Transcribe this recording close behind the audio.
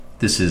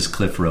This is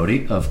Cliff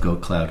Rohde of Go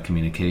Cloud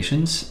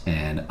Communications,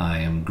 and I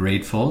am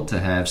grateful to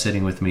have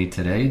sitting with me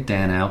today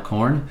Dan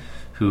Alcorn,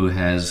 who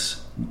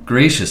has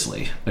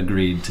graciously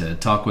agreed to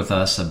talk with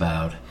us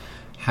about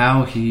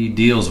how he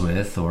deals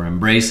with or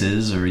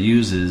embraces or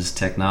uses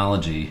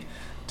technology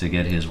to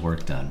get his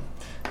work done.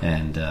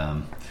 And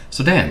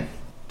so Dan,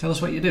 tell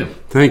us what you do.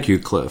 Thank you,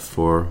 Cliff,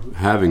 for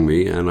having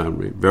me, and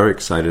I'm very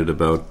excited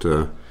about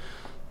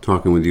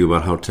talking with you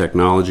about how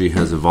technology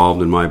has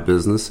evolved in my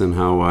business and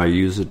how I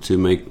use it to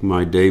make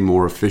my day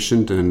more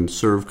efficient and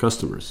serve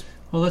customers.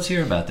 Well, let's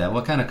hear about that.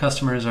 What kind of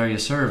customers are you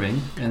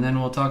serving? And then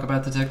we'll talk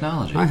about the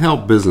technology. I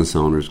help business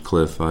owners,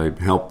 Cliff. I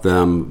help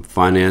them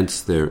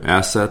finance their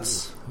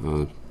assets,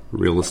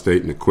 real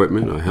estate and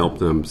equipment. I help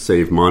them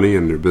save money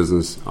on their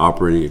business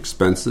operating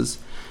expenses,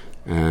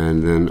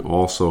 and then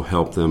also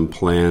help them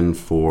plan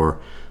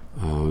for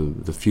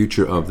the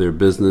future of their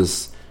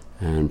business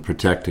and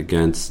protect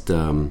against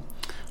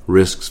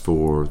risks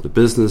for the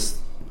business,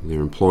 their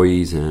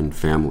employees, and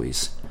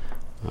families,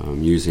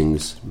 using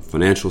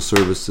financial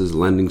services,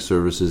 lending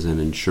services, and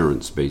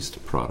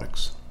insurance-based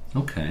products.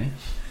 Okay.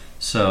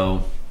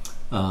 So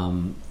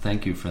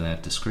thank you for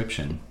that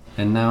description.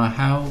 And now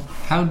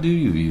how do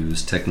you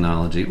use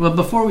technology? Well,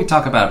 before we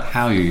talk about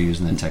how you're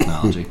using the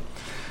technology,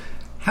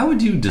 how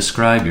would you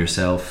describe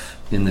yourself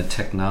in the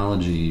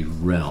technology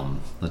realm?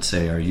 Let's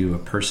say, are you a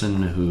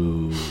person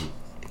who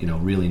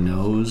really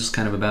knows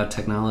kind of about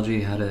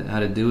technology, how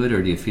to do it,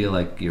 or do you feel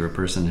like you're a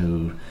person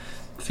who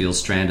feels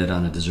stranded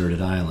on a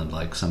deserted island,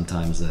 like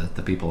sometimes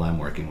the people I'm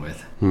working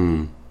with?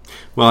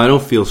 Well, I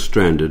don't feel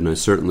stranded, and I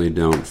certainly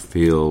don't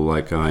feel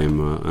like I'm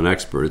an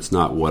expert. It's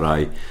not what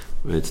I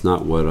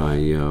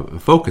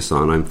focus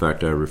on. In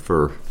fact, I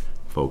refer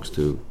folks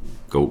to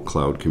Go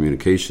Cloud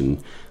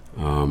Communication.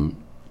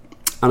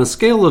 On a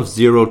scale of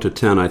 0 to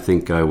 10, I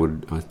think I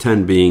would,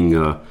 10 being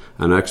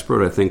an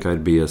expert, I think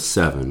I'd be a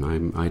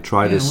 7. I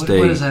try to stay...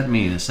 What does that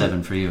mean, a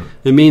 7 for you?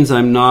 It means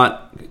I'm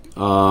not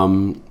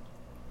an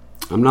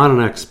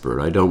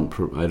expert. I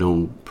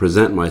don't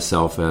present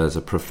myself as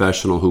a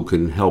professional who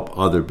can help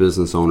other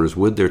business owners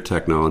with their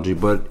technology,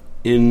 but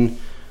in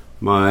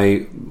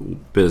my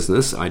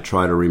business, I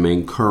try to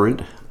remain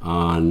current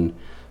on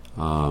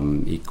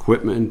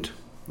equipment,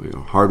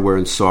 hardware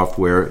and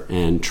software,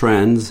 and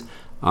trends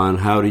on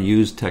how to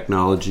use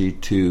technology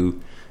to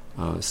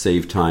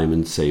save time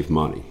and save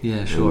money.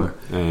 Yeah, sure.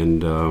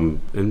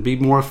 And be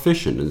more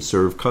efficient and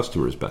serve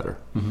customers better.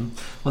 Mm-hmm.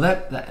 Well,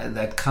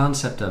 that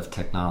concept of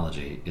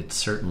technology, it's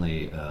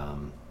certainly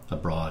a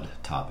broad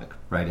topic,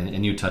 right?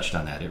 And you touched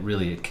on that.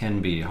 It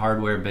can be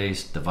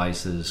hardware-based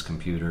devices,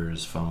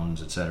 computers,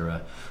 phones,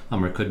 etc.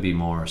 Or it could be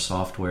more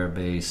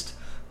software-based.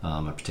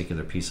 A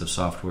particular piece of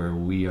software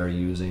we are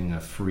using,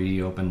 a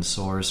free open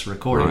source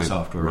recording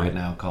software right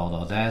now called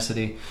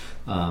Audacity.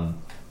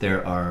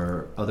 There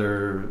are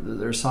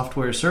other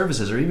software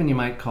services, or even you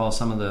might call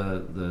some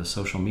of the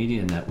social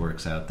media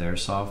networks out there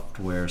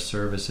software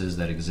services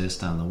that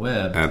exist on the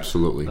web.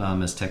 Absolutely.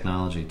 As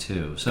technology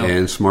too.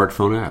 And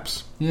smartphone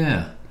apps.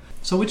 Yeah.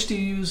 So which do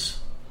you use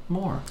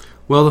more?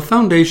 Well, the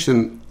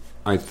foundation,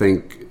 I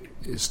think,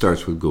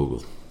 starts with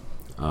Google.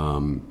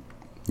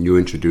 You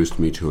introduced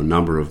me to a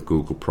number of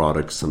Google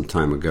products some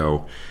time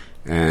ago,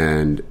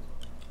 and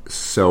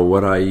so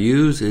what I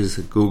use is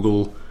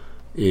Google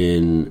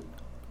in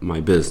my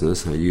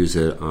business. I use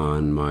it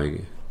on my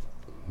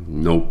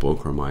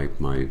notebook or my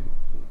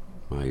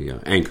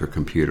Anchor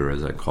computer,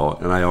 as I call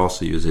it, and I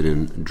also use it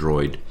in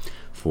Droid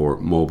for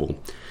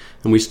mobile.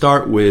 And we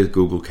start with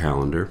Google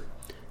Calendar,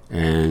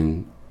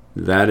 and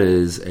that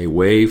is a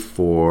way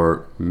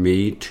for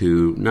me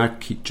to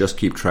not just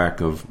keep track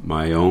of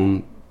my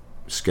own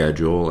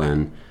schedule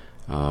and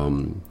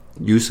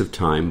use of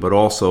time, but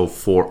also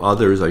for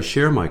others. I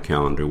share my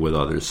calendar with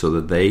others so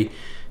that they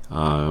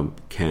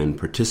can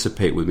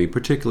participate with me,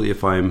 particularly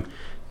if I'm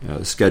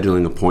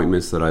scheduling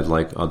appointments that I'd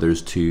like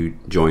others to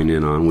join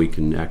in on. We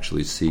can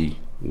actually see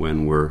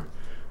when we're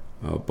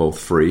both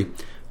free.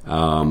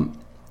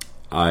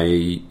 I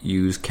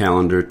use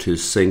Calendar to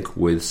sync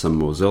with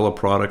some Mozilla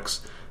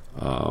products,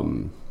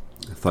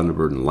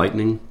 Thunderbird and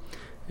Lightning,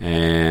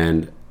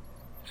 and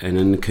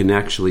then can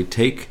actually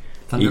take...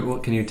 Can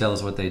you tell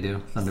us what they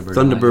do?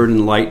 Thunderbird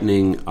and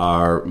Lightning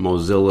are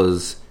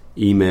Mozilla's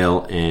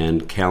email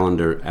and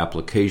calendar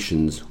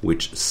applications,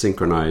 which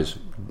synchronize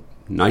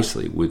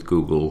nicely with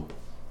Google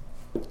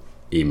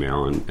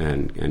email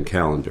and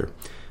calendar.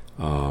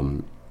 The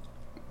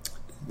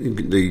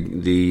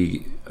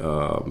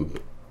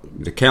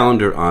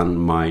calendar on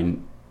my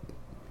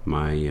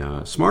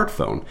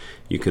smartphone,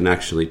 you can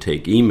actually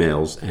take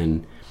emails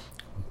and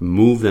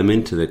move them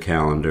into the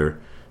calendar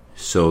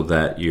so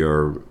that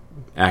you're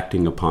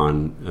acting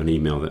upon an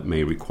email that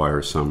may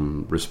require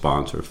some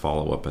response or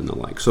follow-up and the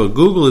like. So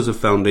Google is a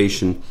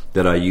foundation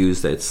that I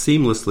use that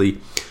seamlessly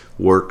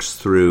works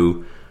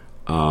through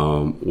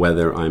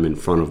whether I'm in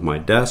front of my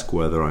desk,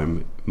 whether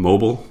I'm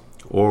mobile,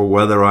 or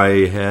whether I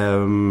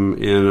am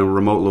in a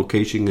remote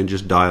location and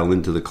just dial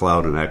into the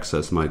cloud and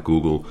access my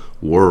Google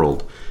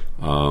World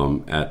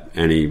at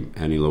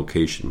any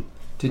location.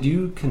 Did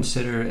you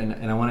consider,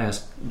 and I want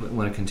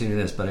to continue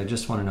this, but I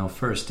just want to know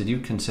first, did you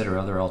consider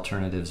other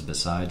alternatives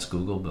besides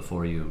Google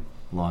before you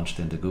launched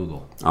into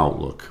Google?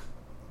 Outlook.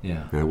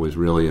 Yeah. And it was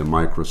really a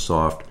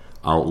Microsoft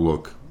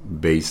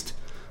Outlook-based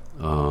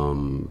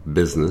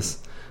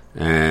business,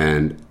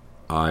 and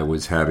I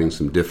was having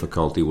some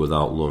difficulty with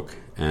Outlook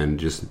and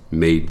just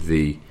made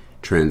the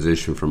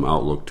transition from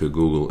Outlook to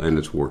Google, and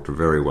it's worked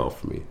very well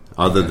for me.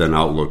 Other than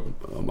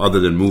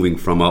moving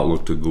from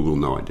Outlook to Google,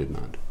 no, I did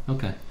not.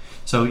 Okay.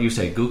 So you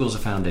say Google's a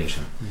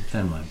foundation.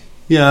 Then what?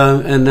 Yeah,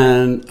 and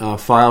then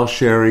file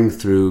sharing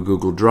through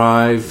Google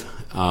Drive,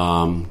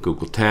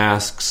 Google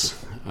Tasks,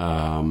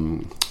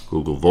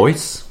 Google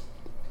Voice,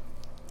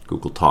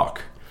 Google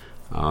Talk.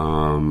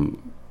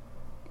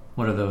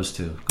 What are those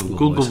two?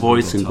 Google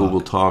Voice and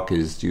Google Talk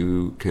is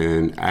you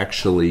can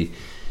actually,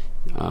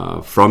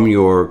 from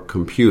your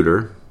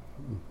computer,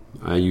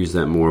 I use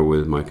that more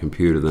with my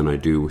computer than I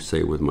do,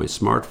 say, with my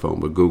smartphone,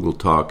 but Google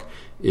Talk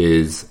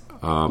is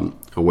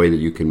a way that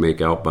you can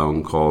make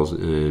outbound calls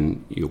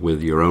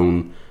with your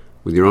own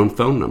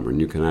phone number,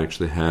 and you can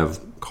actually have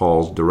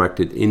calls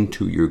directed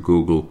into your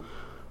Google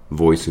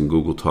Voice and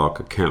Google Talk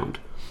account.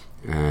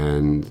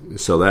 And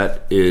so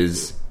that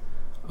is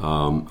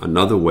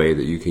another way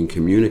that you can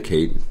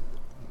communicate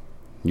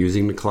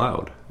using the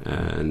cloud.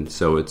 And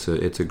so it's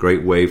a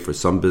great way for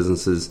some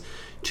businesses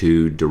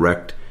to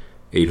direct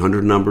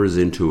 800 numbers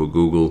into a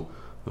Google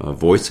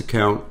Voice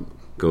account,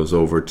 goes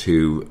over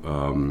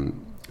to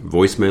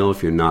voicemail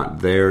if you're not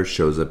there,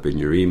 shows up in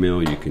your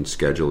email. You can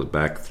schedule it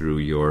back through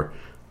your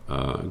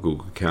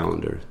Google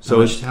Calendar.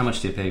 So how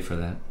much do you pay for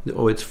that?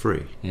 Oh, it's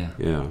free. Yeah.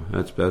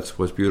 That's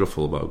what's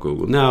beautiful about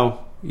Google.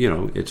 Now,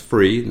 it's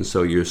free, and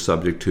so you're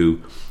subject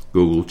to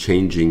Google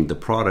changing the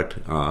product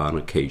on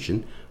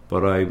occasion.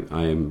 But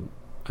I am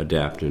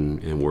adapt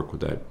and work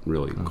with that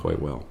really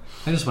quite well.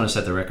 I just want to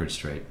set the record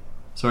straight.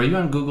 So are you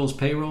on Google's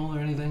payroll or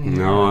anything?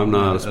 No, I'm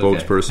not a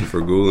spokesperson for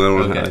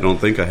Google. I don't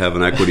think I have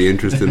an equity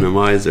interest in them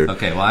either.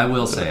 Okay, well, I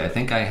will say, I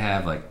think I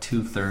have like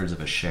 2/3 of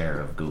a share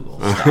of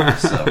Google stock,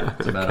 so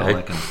it's about all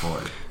I can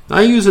afford.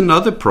 I use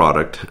another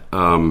product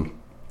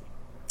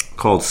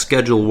called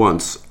Schedule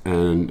Once,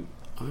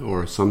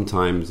 or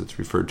sometimes it's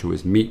referred to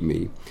as Meet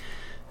Me.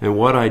 And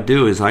what I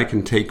do is I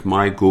can take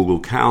my Google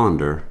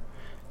Calendar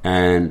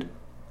and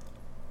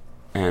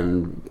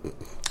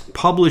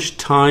publish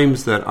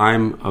times that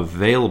I'm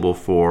available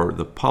for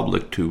the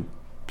public to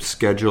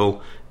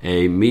schedule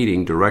a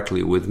meeting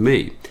directly with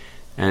me.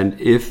 And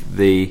if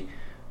the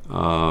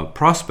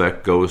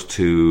prospect goes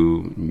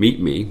to meet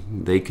me,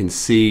 they can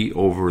see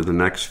over the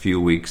next few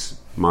weeks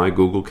my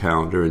Google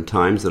Calendar and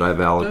times that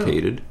I've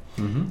allocated,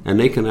 and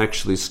they can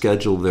actually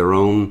schedule their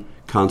own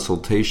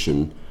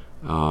consultation,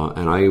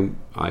 and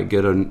I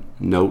get a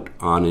note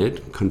on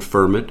it,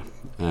 confirm it,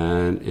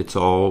 and it's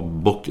all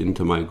booked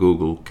into my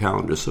Google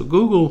Calendar. So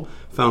Google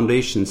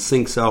Foundation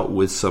syncs out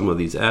with some of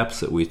these apps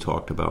that we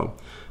talked about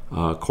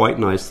quite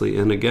nicely.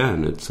 And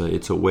again,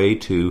 it's a way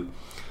to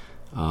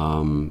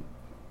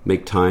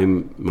make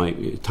time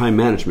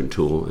management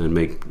tool and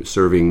make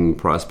serving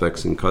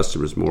prospects and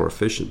customers more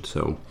efficient.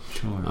 So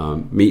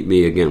Meet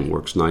Me again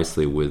works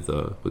nicely with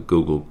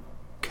Google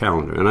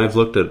Calendar, and I've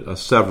looked at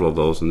several of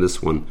those, and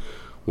this one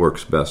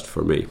works best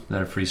for me. Is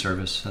that a free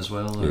service as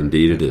well? Or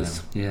Indeed it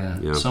is.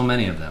 Yeah. So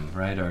many of them,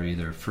 right, are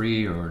either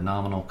free or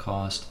nominal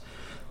cost.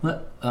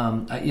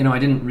 I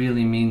didn't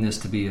really mean this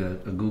to be a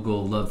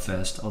Google love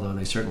fest, although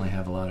they certainly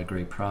have a lot of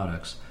great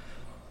products.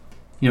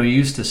 You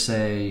used to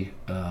say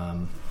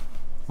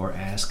or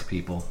ask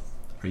people,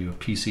 are you a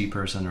PC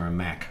person or a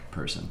Mac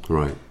person?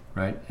 Right.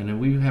 Right? And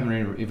we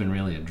haven't even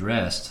really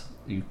addressed,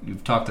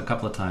 you've talked a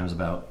couple of times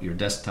about your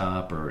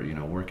desktop or,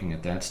 working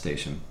at that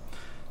station.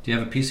 Do you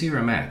have a PC or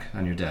a Mac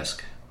on your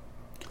desk?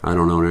 I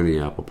don't own any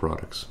Apple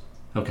products.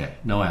 Okay,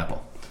 no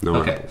Apple. No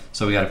okay, Apple.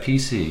 So we got a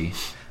PC.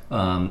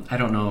 I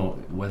don't know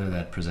whether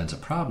that presents a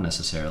problem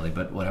necessarily,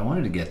 but what I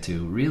wanted to get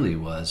to really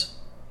was,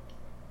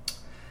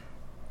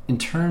 in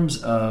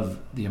terms of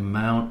the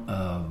amount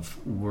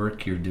of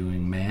work you're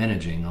doing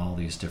managing all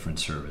these different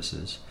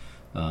services,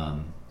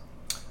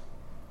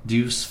 do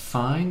you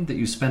find that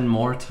you spend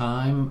more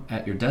time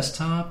at your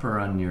desktop or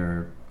on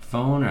your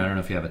phone, or I don't know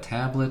if you have a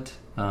tablet?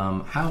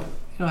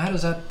 How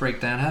does that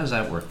break down? How does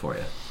that work for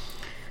you?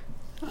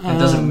 It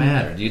doesn't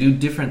matter. Do you do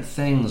different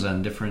things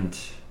on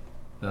different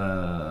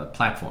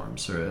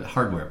platforms or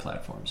hardware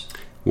platforms?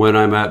 When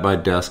I'm at my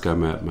desk,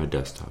 I'm at my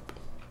desktop.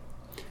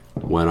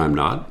 When I'm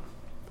not,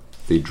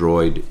 the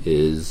Droid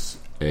is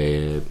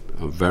a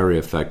very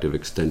effective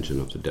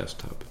extension of the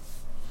desktop.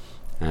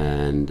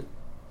 And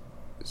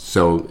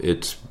so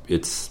it's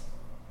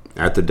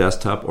at the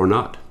desktop or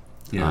not.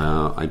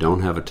 Yeah. I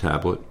don't have a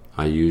tablet.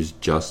 I use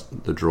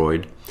just the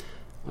Droid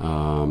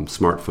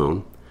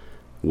smartphone,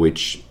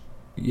 which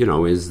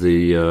is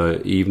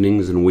the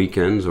evenings and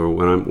weekends or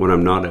when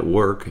I'm not at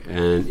work,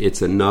 and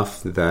it's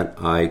enough that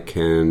I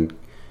can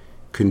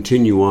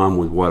continue on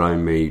with what I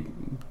may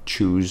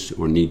choose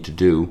or need to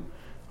do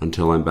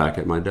until I'm back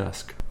at my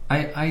desk.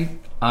 I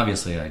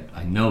obviously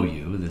I know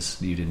you.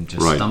 You didn't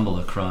just Right. stumble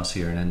across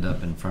here and end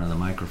up in front of the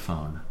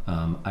microphone.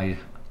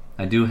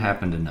 I do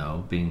happen to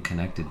know, being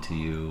connected to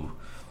you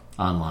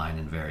online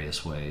in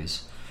various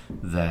ways,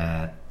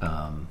 that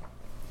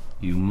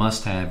you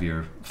must have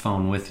your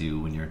phone with you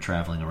when you're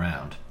traveling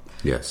around.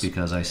 Yes.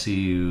 Because I see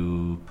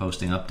you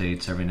posting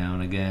updates every now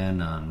and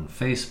again on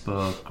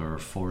Facebook or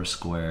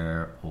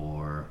Foursquare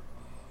or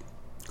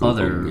Google,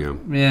 other.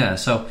 Yeah.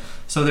 So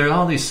there are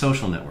all these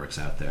social networks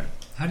out there.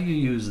 How do you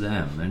use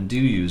them, and do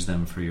you use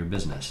them for your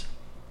business?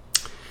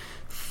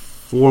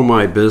 For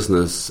my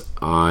business,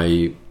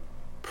 I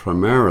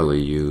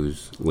primarily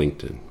use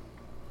LinkedIn.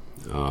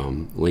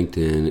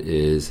 LinkedIn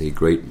is a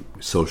great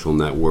social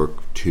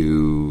network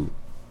to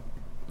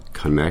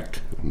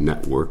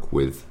network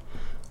with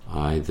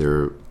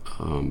either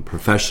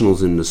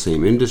professionals in the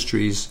same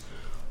industries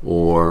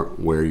or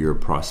where your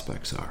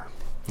prospects are.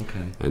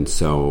 Okay. And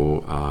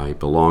so I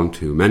belong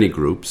to many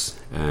groups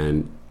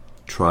and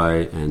try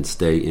and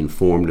stay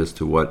informed as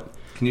to what...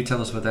 Can you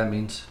tell us what that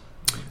means?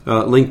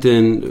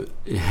 LinkedIn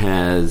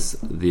has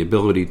the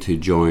ability to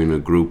join a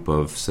group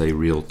of, say,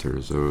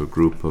 realtors or a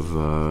group of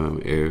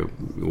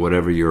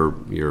whatever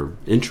your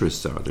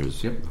interests are.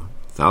 There's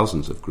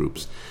thousands of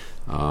groups.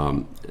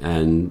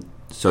 And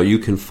so you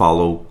can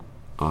follow,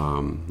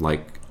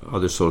 like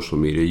other social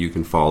media, you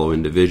can follow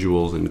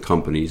individuals and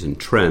companies and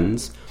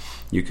trends.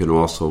 You can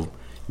also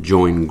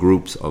join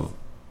groups of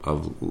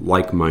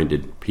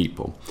like-minded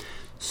people.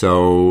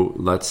 So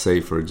let's say,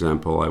 for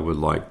example, I would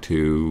like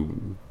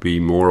to be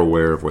more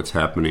aware of what's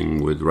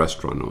happening with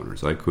restaurant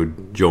owners. I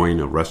could join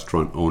a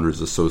Restaurant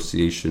Owners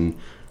Association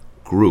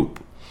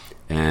group,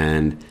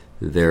 and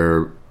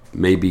there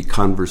may be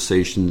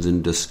conversations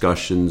and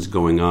discussions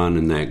going on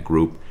in that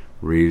group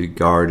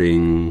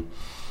regarding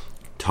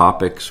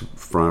topics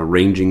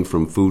ranging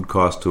from food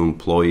costs to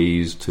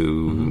employees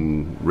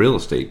to real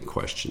estate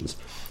questions.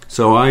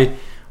 So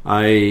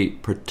I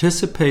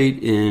participate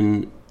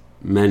in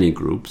many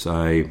groups.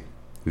 I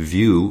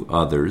view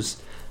others,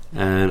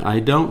 and I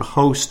don't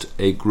host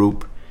a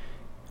group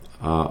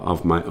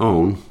of my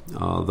own,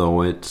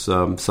 though it's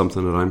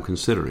something that I'm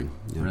considering.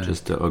 Right.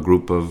 Just a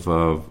group of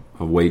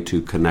a way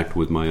to connect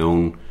with my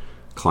own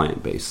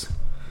client base.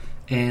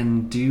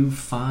 And do you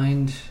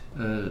find,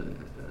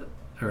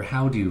 or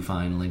how do you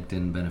find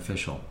LinkedIn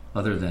beneficial,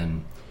 other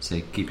than,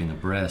 say, keeping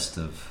abreast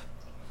of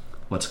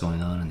what's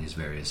going on in these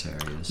various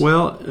areas?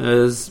 Well,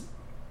 as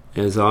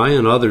I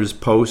and others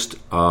post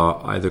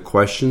either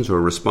questions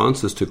or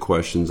responses to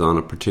questions on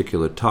a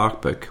particular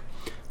topic,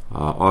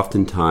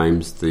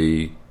 oftentimes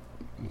the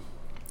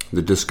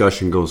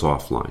discussion goes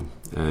offline,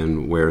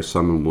 and where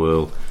someone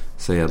will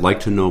say, I'd like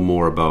to know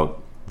more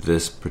about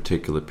this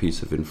particular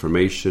piece of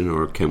information,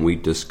 or can we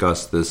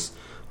discuss this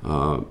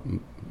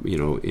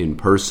in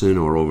person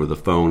or over the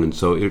phone? And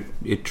so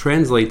it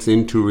translates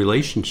into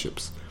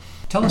relationships.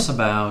 Tell us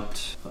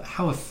about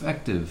how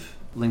effective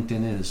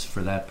LinkedIn is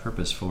for that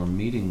purpose, for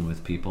meeting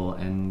with people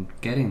and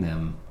getting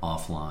them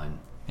offline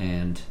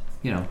and,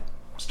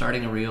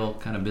 starting a real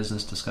kind of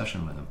business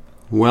discussion with them.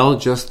 Well,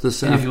 just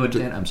this And if you would,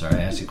 I'm sorry,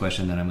 I asked you a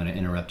question, then I'm going to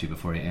interrupt you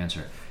before you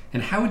answer.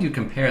 And how would you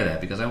compare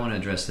that, because I want to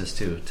address this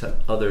too, to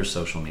other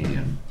social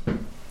media?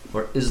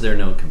 Or is there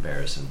no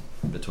comparison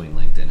between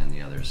LinkedIn and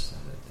the others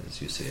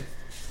as you see it?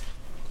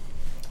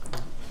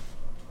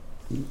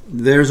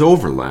 There's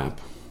overlap,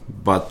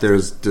 but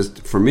there's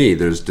for me,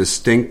 there's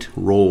distinct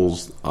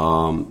roles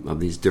of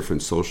these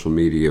different social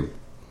media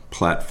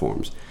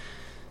platforms.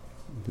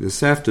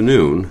 This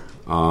afternoon,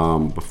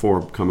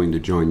 before coming to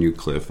join you,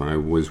 Cliff, I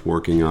was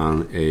working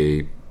on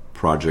a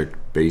project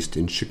based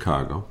in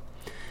Chicago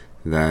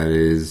that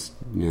is,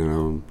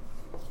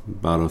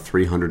 about a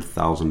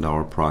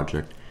 $300,000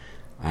 project.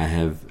 I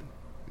have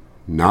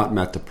not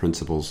met the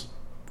principals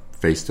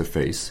face to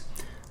face.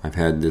 I've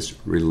had this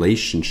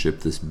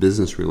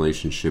business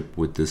relationship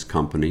with this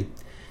company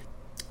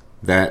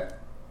that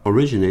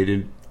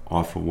originated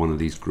off of one of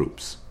these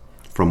groups,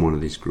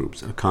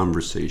 a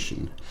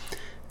conversation.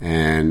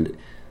 And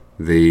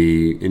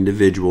the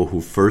individual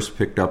who first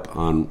picked up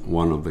on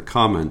one of the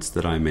comments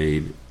that I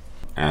made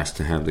asked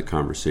to have the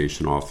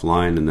conversation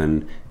offline, and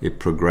then it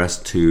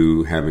progressed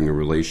to having a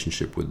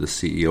relationship with the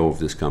CEO of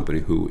this company,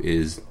 who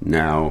is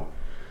now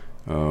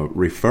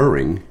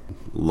referring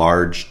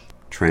large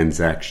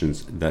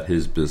transactions that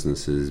his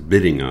business is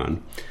bidding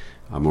on,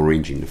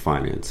 arranging the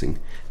financing.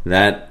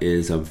 That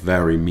is a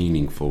very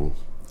meaningful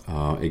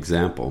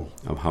example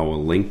of how a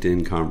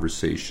LinkedIn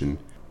conversation,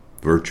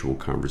 virtual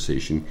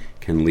conversation,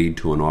 can lead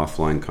to an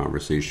offline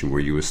conversation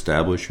where you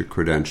establish your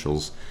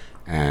credentials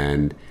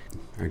and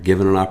are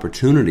given an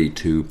opportunity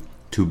to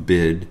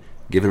bid,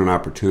 given an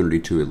opportunity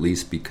to at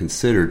least be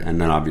considered, and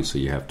then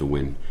obviously you have to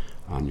win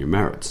on your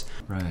merits.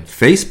 Right.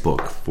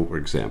 Facebook, for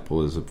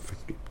example, is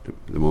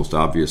the most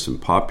obvious and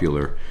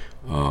popular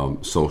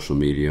social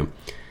media,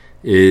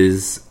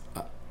 is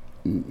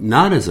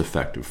not as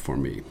effective for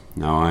me.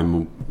 Now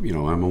I'm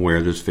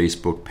aware there's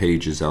Facebook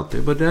pages out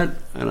there, but that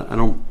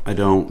I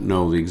don't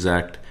know the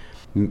exact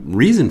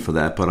reason for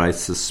that. But I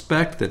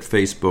suspect that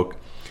Facebook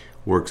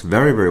works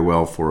very, very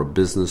well for a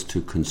business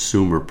to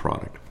consumer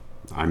product.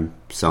 I'm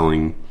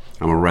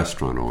a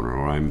restaurant owner,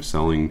 or I'm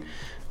selling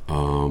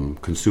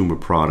consumer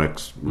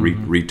products,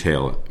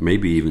 retail,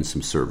 maybe even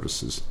some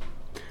services.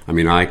 I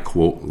mean, I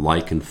quote,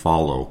 like, and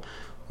follow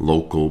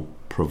local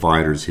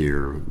providers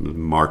here,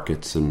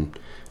 markets and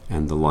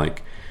the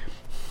like.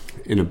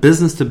 In a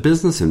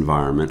business-to-business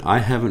environment, I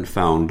haven't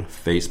found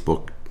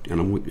Facebook,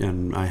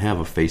 and I have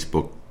a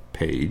Facebook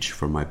page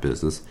for my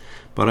business,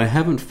 but I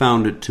haven't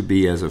found it to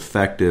be as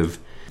effective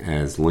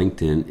as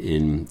LinkedIn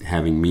in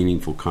having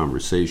meaningful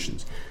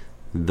conversations.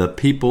 The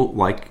people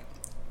like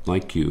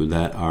you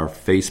that are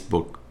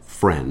Facebook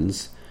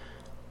friends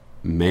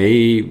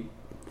may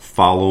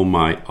follow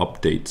my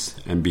updates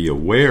and be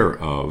aware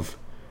of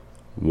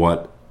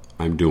what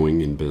I'm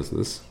doing in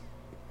business,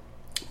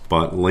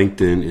 but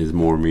LinkedIn is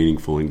more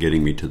meaningful in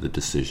getting me to the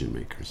decision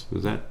makers.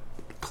 Is that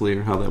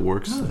clear how that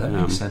works? Oh, that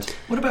makes sense.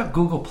 What about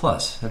Google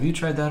Plus? Have you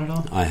tried that at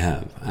all? I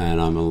have, and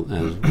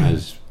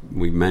as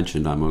we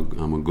mentioned, I'm a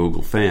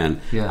Google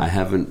fan. Yeah. I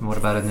haven't. What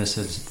about in this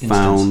instance?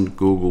 Found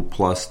Google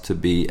Plus to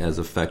be as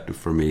effective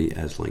for me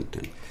as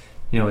LinkedIn.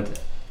 You know,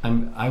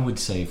 I would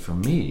say for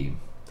me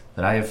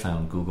that I have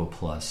found Google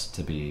Plus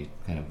to be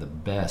kind of the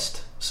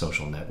best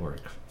social network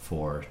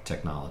for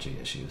technology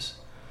issues.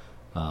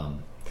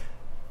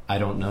 I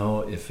don't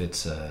know if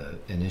it's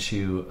an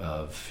issue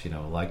of,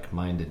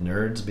 like-minded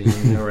nerds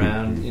being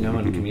around,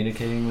 and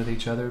communicating with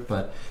each other,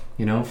 but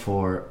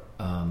for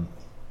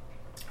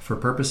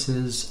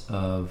purposes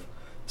of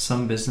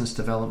some business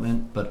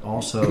development, but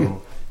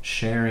also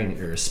sharing,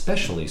 or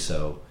especially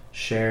so,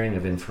 sharing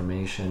of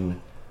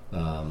information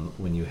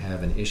when you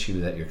have an issue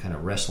that you're kind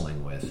of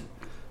wrestling with.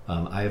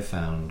 I have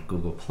found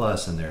Google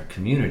Plus and their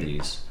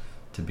communities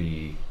to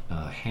be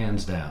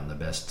hands down the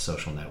best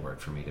social network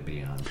for me to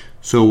be on.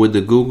 So would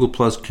the Google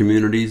Plus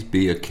communities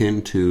be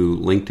akin to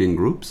LinkedIn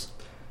groups?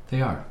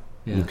 They are.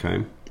 Yeah.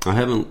 Okay. I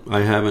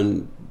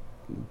haven't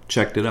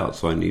checked it out,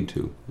 so I need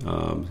to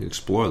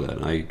explore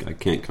that. I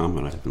can't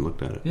comment. I haven't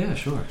looked at it. Yeah,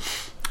 sure.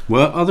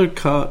 Well, other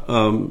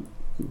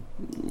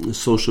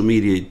social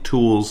media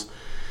tools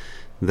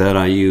that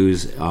I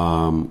use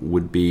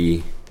would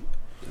be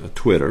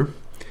Twitter,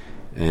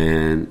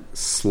 and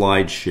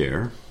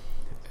SlideShare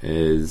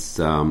is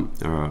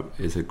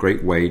a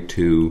great way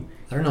to.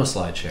 I don't know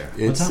SlideShare.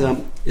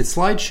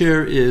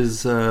 SlideShare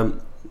is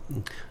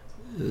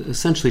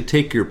essentially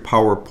take your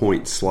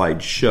PowerPoint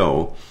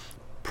slideshow,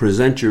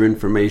 present your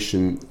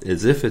information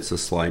as if it's a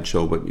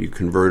slideshow, but you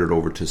convert it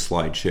over to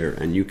SlideShare,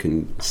 and you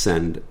can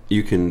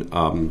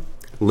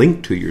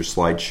link to your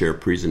SlideShare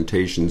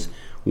presentations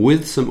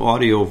with some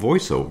audio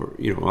voiceover,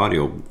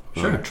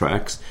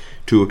 tracks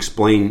to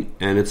explain,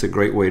 and it's a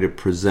great way to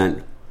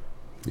present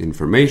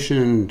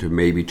information,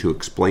 to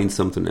explain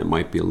something that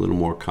might be a little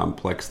more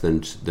complex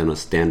than a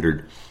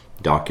standard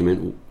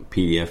document,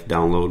 PDF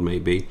download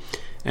maybe.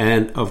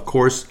 And of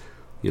course,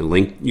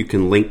 you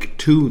can link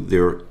to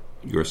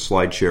your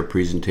SlideShare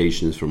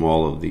presentations from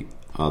all of the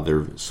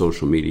other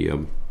social media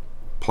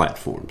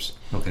platforms.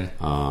 Okay.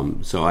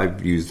 So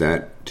I've used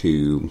that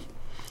to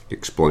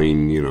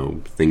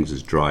explain, things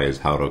as dry as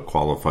how to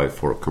qualify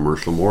for a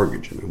commercial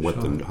mortgage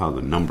and how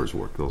the numbers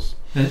work.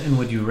 And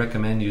would you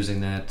recommend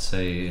using that,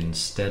 say,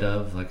 instead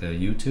of like a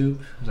YouTube?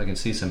 Because I can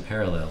see some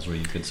parallels where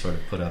you could sort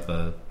of put up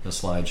a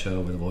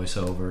slideshow with a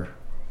voiceover,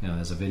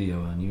 as a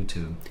video on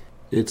YouTube.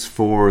 It's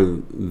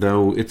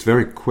it's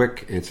very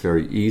quick, it's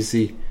very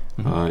easy.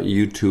 Mm-hmm.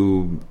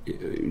 YouTube,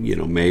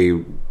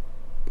 may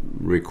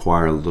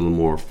require a little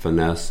more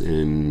finesse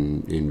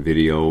in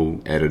video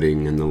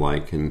editing and the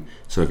like, and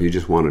so if you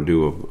just want to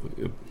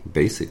do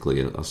basically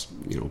a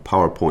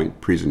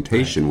PowerPoint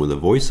presentation with a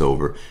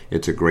voiceover,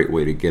 it's a great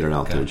way to get it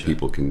out there and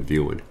people can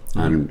view it. Mm-hmm.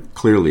 And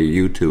clearly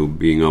YouTube,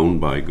 being owned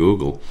by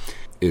Google,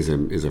 is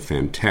a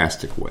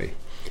fantastic way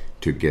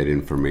to get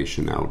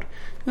information out.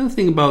 The other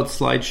thing about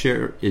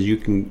SlideShare is you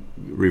can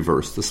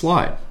reverse the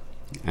slide,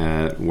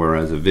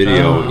 whereas a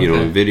video,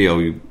 a video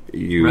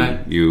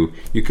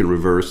you can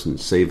reverse and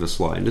save the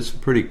slide. And it's some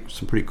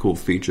pretty cool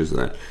features of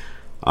that.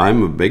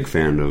 I'm a big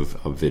fan of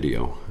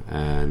video,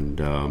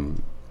 and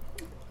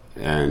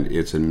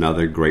it's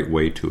another great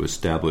way to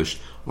establish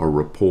a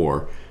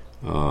rapport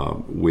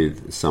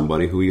with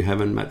somebody who you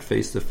haven't met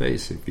face to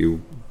face. If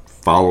you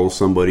follow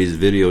somebody's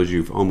videos,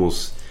 you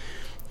almost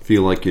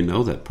feel like you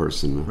know that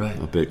person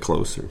a bit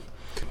closer.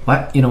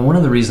 One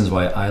of the reasons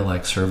why I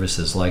like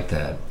services like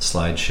that,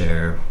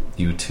 SlideShare,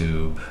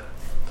 YouTube,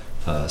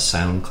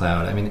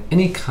 SoundCloud,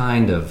 any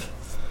kind of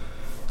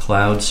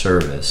cloud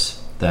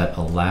service that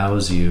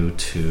allows you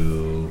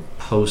to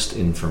post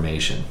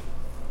information,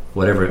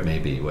 whatever it may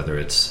be, whether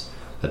it's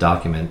a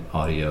document,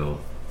 audio,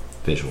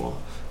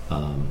 visual,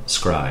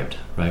 scribed,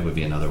 right, would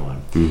be another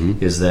one,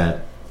 is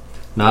that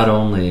not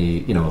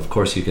only, of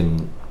course you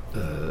can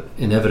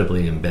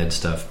inevitably embed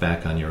stuff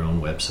back on your own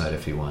website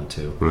if you want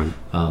to, right.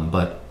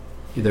 But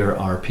there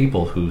are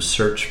people who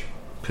search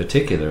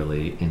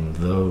particularly in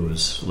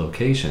those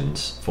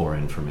locations for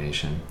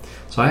information.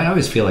 So I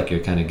always feel like you're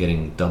kind of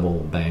getting double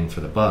bang for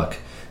the buck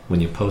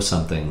when you post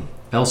something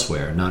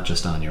elsewhere, not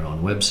just on your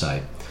own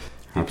website.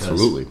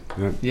 Absolutely.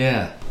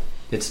 Yeah.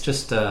 It's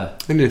just...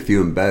 and if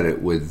you embed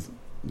it with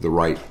the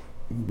right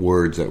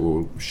words that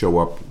will show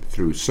up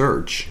through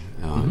search,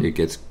 it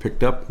gets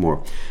picked up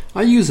more.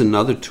 I use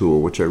another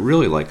tool, which I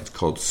really like. It's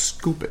called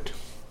Scoop.it.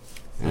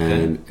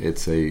 And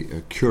it's a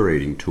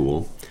curating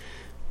tool.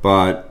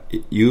 But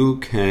you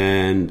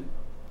can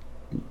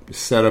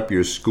set up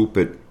your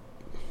Scoop.it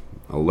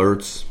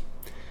alerts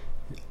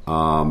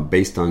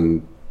based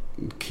on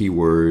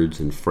keywords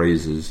and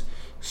phrases,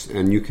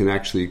 and you can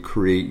actually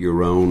create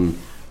your own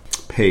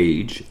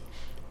page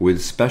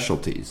with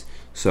specialties.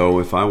 So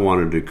if I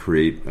wanted to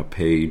create a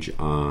page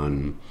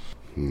on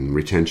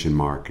retention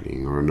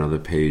marketing or another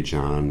page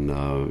on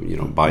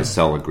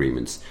buy-sell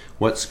agreements,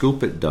 what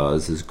Scoop.it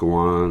does is go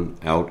on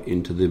out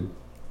into the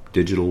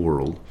digital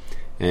world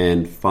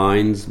and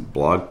finds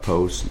blog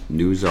posts,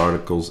 news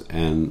articles,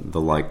 and the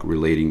like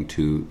relating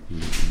to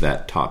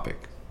that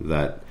topic,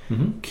 that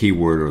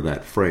keyword or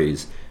that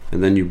phrase,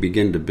 and then you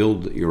begin to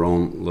build your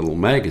own little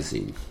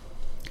magazine.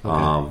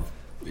 And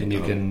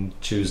you can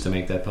choose to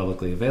make that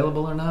publicly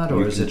available or not,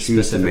 or is it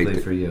specifically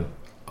for you?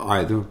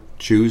 Either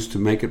choose to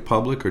make it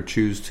public or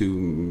choose to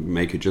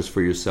make it just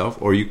for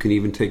yourself, or you can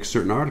even take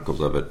certain articles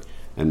of it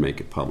and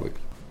make it public.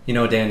 You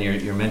know, Dan,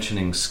 you're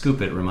mentioning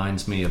Scoop.it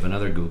reminds me of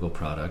another Google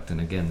product, and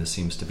again, this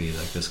seems to be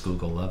like this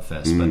Google love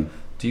fest, but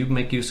do you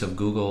make use of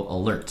Google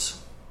Alerts?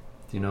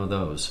 Do you know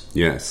those?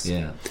 Yes.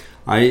 Yeah.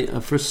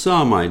 For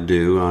some I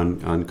do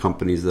on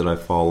companies that I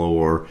follow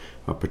or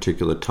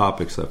particular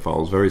topics I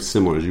follow. It's very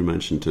similar, as you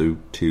mentioned,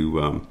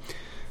 to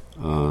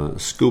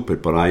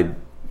Scoop.it, but I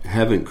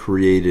haven't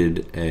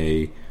created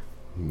a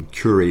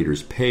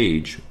curator's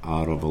page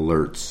out of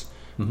alerts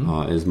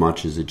as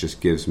much as it just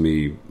gives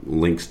me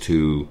links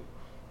to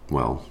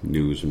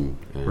news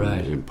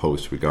and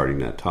posts regarding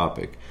that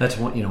topic. That's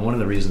one of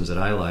the reasons that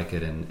I like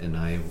it, and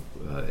I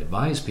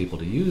advise people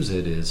to use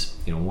it is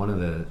one of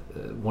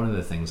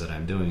the things that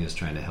I'm doing is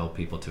trying to help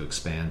people to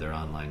expand their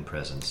online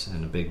presence,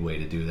 and a big way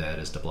to do that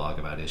is to blog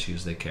about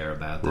issues they care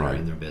about that are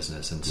in their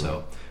business, and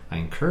so I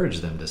encourage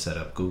them to set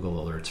up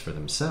Google Alerts for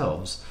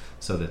themselves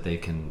so that they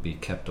can be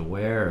kept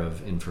aware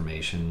of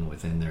information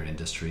within their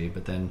industry,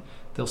 but then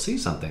they'll see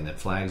something that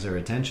flags their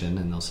attention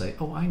and they'll say,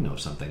 oh, I know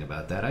something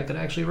about that. I could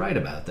actually write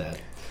about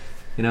that.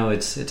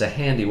 It's a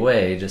handy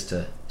way just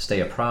to stay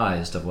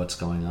apprised of what's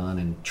going on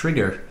and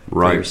trigger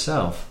for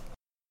yourself.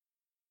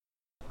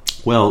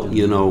 Well,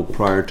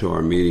 prior to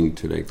our meeting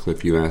today,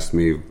 Cliff, you asked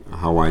me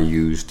how I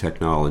use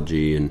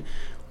technology and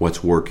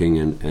what's working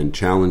and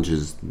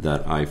challenges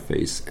that I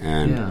face.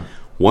 And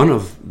one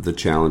of the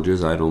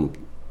challenges, I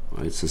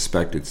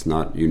suspect it's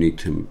not unique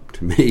to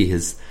me,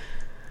 is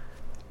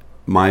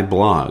my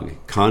blog,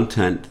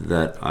 content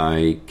that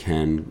I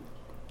can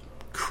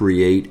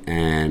create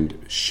and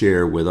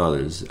share with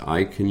others.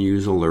 I can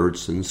use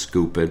alerts and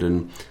Scoop.it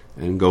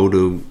and go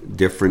to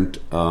different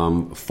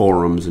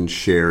forums and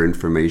share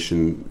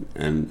information,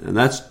 and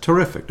that's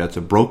terrific. That's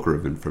a broker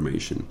of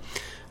information.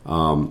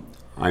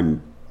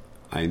 I'm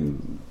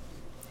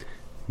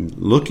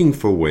looking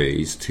for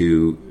ways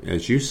to,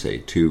 as you say,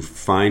 to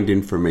find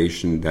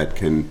information that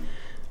can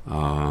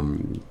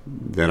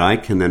that I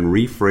can then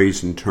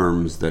rephrase in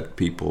terms that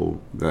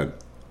people that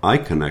I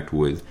connect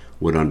with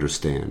would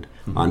understand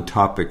on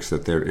topics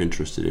that they're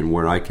interested in,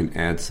 where I can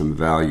add some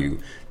value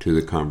to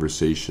the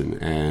conversation.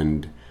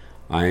 And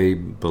I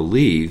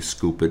believe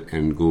Scoop.it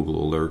and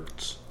Google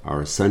Alerts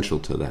are essential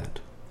to that.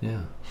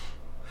 Yeah.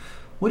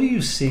 What do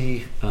you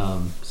see,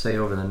 say,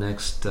 over the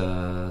next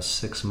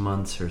 6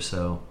 months or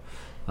so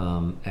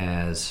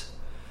as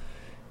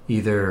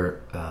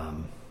either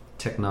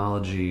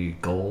technology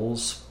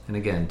goals, and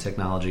again,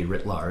 technology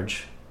writ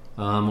large,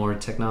 or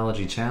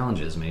technology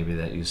challenges maybe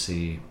that you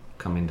see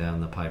coming down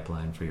the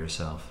pipeline for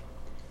yourself?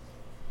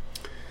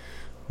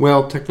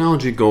 Well,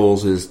 technology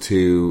goals is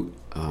to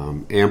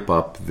amp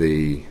up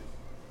the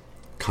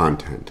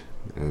content,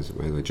 as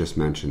I just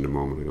mentioned a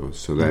moment ago,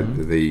 so that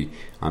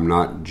I'm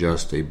not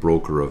just a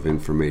broker of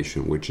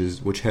information, which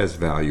has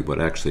value,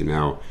 but actually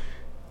now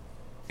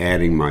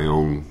adding my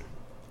own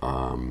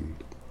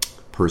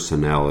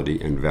personality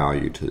and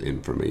value to the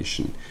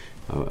information.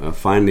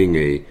 Finding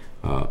a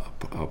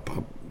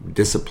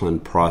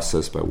disciplined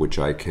process by which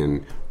I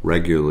can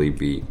regularly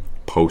be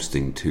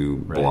posting to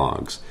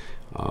blogs.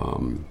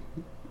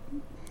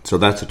 So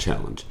that's a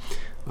challenge.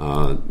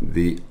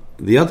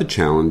 The other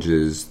challenge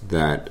is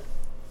that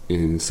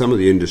in some of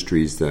the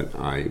industries that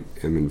I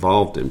am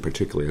involved in,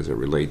 particularly as it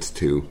relates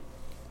to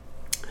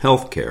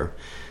healthcare,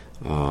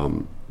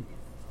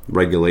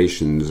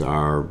 regulations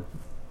are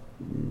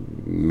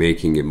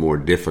making it more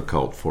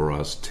difficult for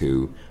us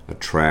to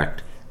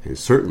attract and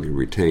certainly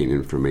retain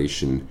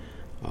information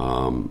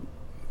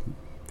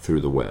through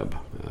the web.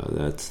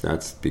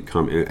 That's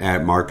become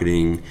ad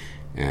marketing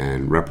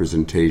and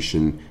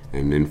representation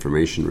and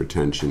information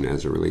retention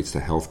as it relates to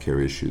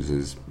healthcare issues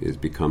is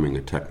becoming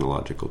a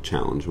technological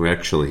challenge. We're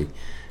actually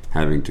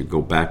having to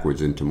go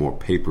backwards into more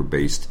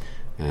paper-based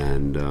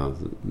And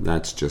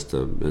that's just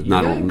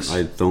Yikes.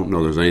 I don't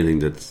know there's anything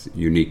that's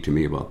unique to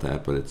me about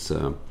that, but it's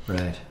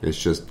Right.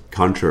 it's just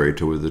contrary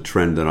to the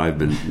trend that I've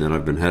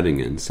been heading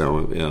in.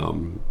 So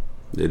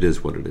it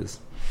is what it is.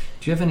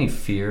 Do you have any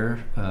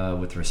fear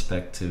with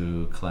respect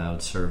to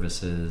cloud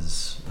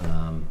services?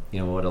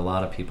 What a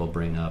lot of people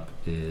bring up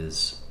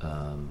is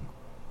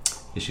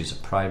issues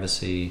of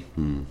privacy,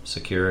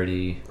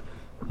 security,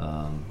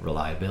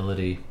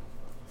 reliability.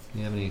 Do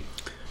you have any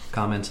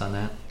comments on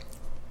that?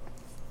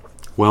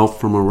 Well,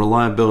 from a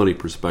reliability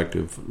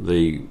perspective,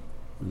 the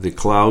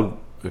cloud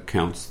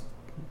accounts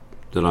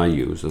that I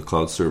use, the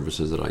cloud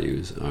services that I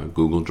use, are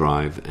Google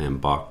Drive and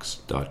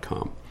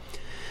Box.com.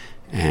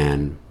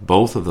 And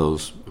both of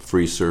those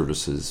free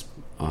services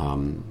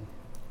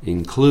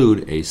include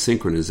a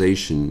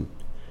synchronization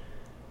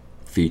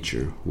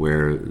feature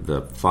where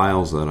the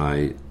files that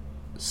I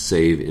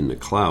save in the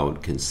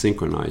cloud can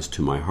synchronize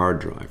to my hard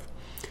drive.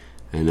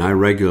 And I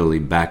regularly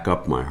back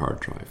up my hard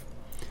drive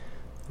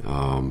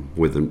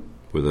with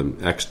an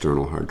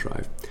external hard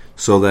drive,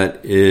 so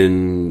that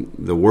in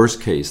the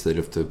worst case, that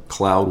if the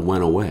cloud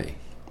went away,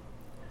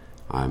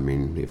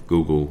 if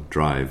Google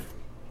Drive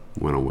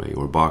went away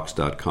or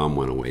Box.com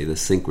went away, the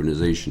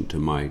synchronization to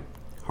my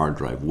hard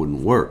drive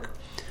wouldn't work.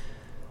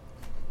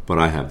 But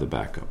I have the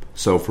backup.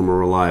 So from a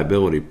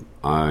reliability,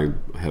 I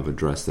have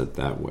addressed it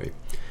that way.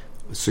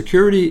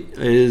 Security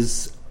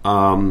is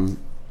always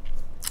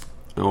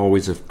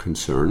a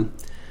concern.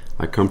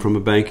 I come from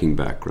a banking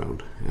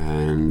background,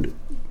 and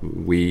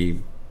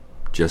we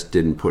just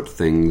didn't put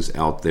things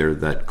out there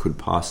that could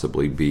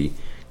possibly be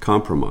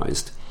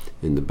compromised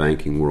in the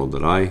banking world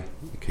that I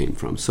came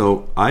from.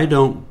 So I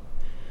don't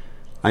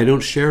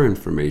share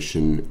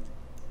information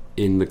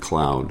in the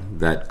cloud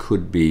that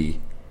could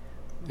be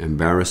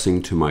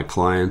embarrassing to my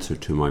clients or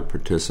to my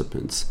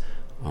participants.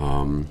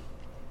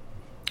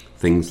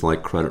 Things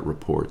like credit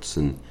reports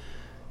and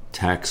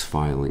tax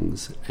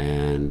filings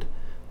and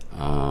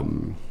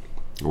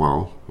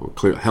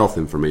clear health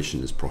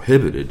information is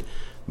prohibited,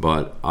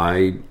 but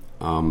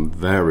I'm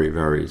very,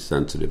 very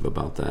sensitive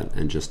about that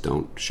and just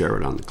don't share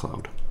it on the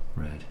cloud.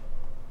 Right.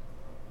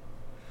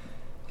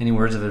 Any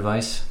words of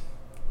advice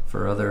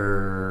for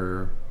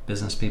other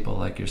business people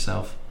like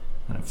yourself?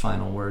 Kind of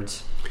final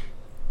words?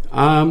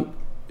 Don't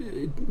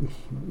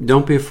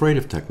be afraid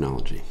of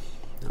technology.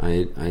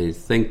 I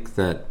think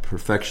that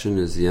perfection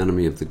is the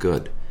enemy of the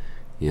good.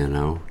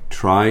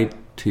 Try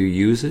to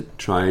use it.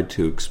 Try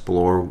to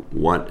explore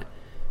what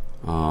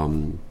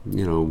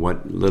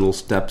little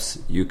steps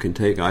you can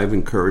take. I've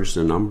encouraged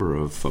a number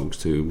of folks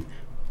to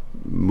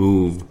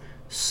move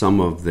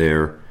some of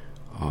their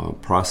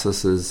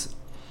processes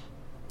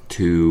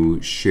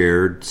to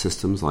shared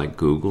systems like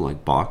Google,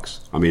 like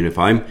Box. If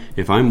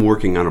I'm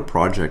working on a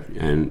project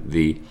and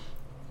the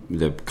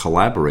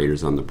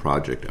collaborators on the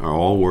project are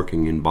all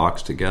working in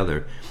Box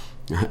together,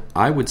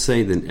 I would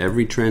say that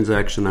every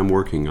transaction I'm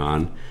working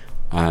on,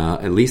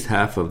 at least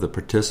half of the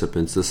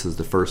participants, this is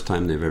the first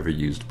time they've ever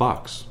used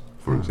Box,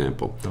 for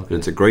example. Okay.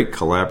 It's a great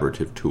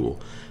collaborative tool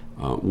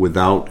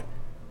without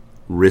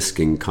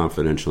risking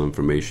confidential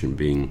information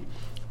being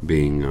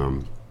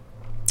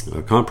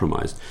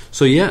compromised.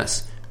 So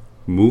yes,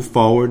 move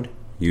forward,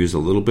 use a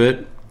little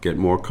bit, get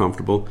more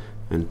comfortable,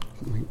 and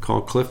call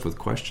Cliff with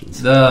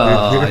questions.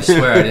 Oh, I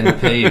swear I didn't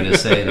pay you to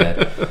say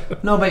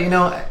that. No, but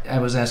I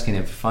was asking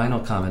if final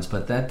comments,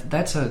 but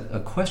that's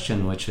a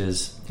question which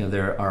is,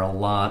 there are a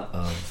lot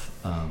of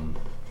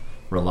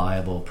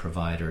reliable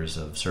providers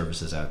of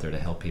services out there to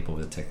help people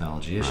with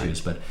technology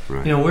issues. Right.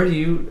 But where do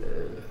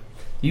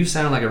you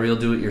sound like a real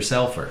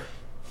do-it-yourselfer?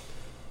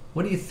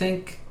 What do you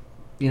think,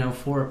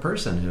 for a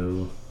person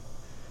who?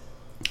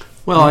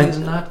 Well, it's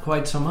not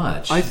quite so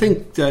much. I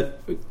think that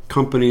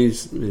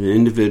companies and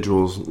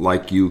individuals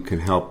like you can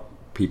help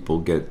people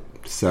get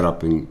set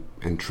up and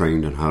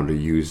trained on how to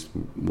use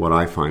what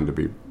I find to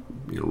be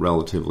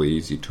relatively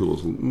easy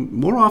tools.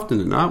 More often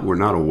than not, we're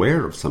not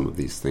aware of some of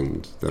these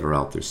things that are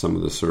out there, some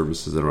of the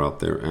services that are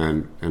out there,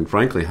 and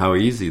frankly, how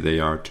easy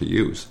they are to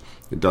use.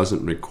 It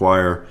doesn't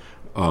require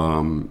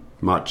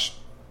much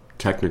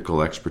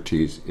technical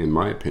expertise, in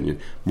my opinion.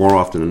 More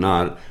often than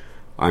not,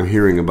 I'm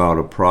hearing about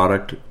a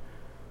product,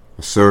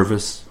 a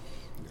service,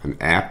 an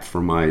app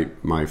for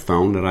my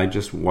phone that I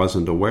just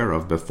wasn't aware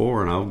of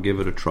before, and I'll give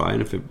it a try,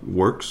 and if it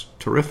works,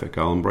 terrific,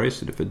 I'll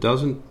embrace it. If it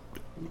doesn't,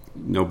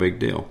 no big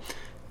deal.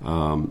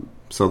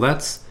 So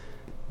that's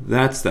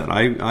that.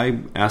 I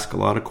ask a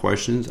lot of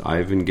questions.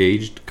 I've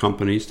engaged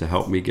companies to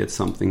help me get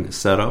something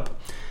set up.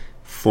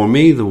 For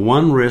me, the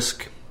one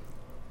risk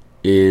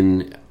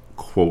in,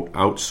 quote,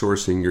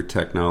 outsourcing your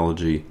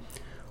technology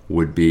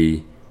would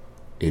be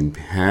in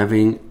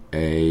having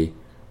a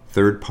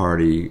third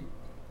party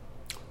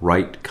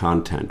write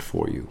content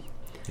for you.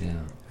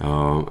 Yeah.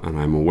 And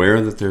I'm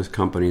aware that there's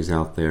companies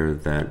out there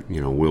that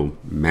will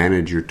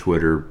manage your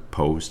Twitter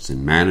posts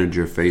and manage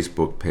your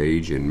Facebook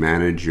page and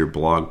manage your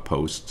blog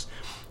posts.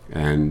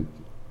 And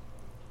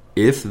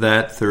if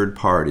that third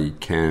party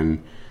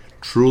can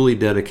truly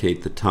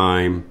dedicate the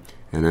time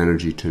and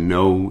energy to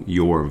know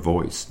your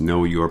voice,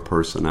 know your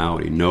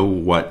personality, know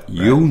what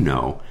you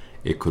know,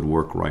 it could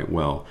work right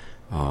well.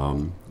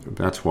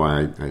 That's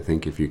why I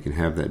think if you can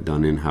have that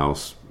done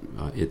in-house,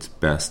 it's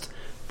best.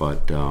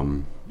 But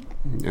and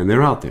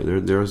they're out there.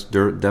 There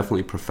are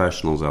definitely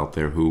professionals out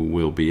there who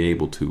will be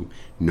able to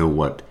know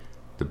what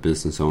the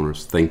business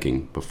owner's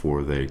thinking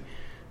before they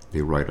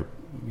write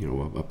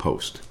a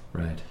post.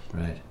 Right.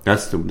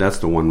 That's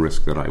the one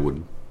risk that I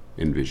would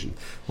envision.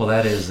 Well,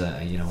 that is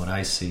what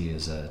I see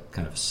is a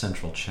kind of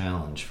central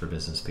challenge for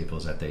business people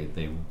is that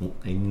they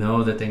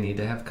know that they need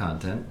to have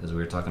content, as we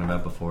were talking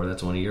about before.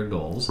 That's one of your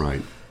goals,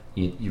 right?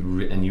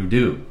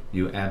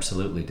 You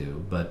absolutely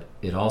do. But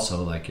it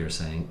also, like you're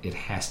saying, it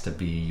has to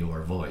be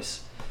your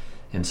voice.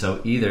 And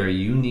so either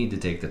you need to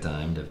take the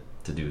time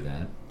to do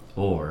that,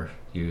 or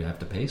you have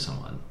to pay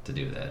someone to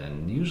do that.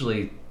 And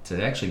usually,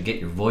 to actually get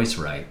your voice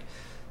right,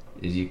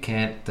 you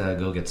can't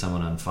go get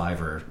someone on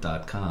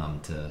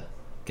Fiverr.com to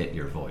get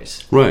your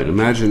voice. Right.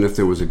 Imagine if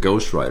there was a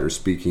ghostwriter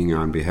speaking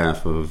on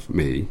behalf of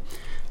me,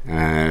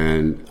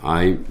 and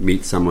I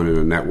meet someone at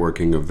a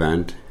networking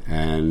event,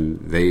 and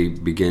they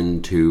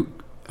begin to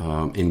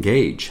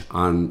engage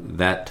on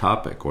that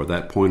topic or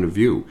that point of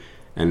view,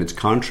 and it's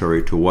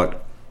contrary to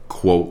what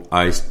quote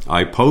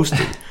I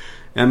posted.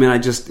 I mean,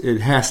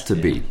 it has to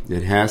be.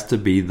 It has to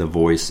be the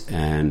voice,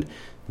 and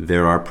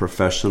there are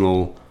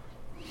professional,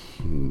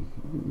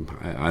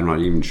 I'm not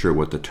even sure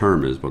what the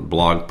term is, but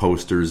blog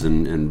posters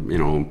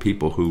and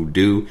people who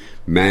do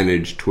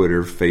manage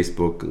Twitter,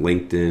 Facebook,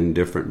 LinkedIn,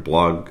 different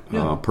blog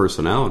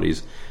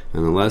personalities,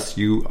 and unless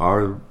you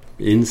are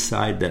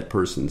inside that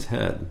person's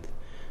head,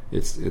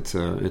 it's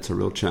a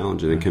real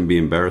challenge, and it can be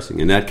embarrassing.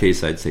 In that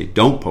case, I'd say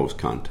don't post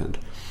content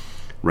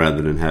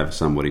rather than have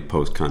somebody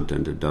post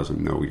content that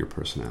doesn't know your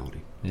personality.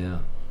 Yeah.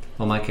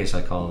 Well, in my case,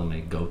 I call them a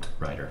goat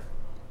writer.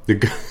 The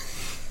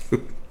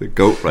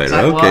goat writer.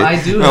 Okay. Well,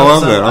 I do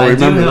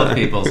help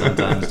people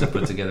sometimes to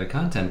put together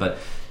content, but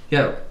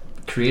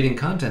creating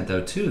content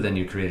though too, then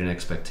you create an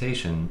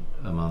expectation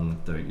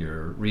among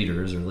your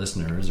readers or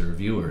listeners or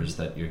viewers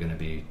that you're going to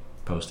be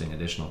posting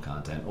additional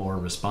content or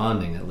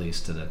responding at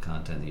least to the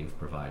content that you've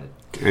provided.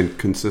 And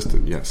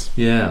consistent, yes.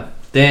 Yeah.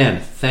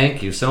 Dan,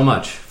 thank you so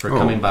much for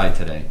coming by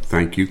today.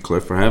 Thank you,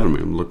 Cliff, for having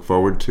me. I look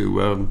forward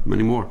to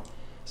many more.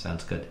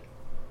 Sounds good.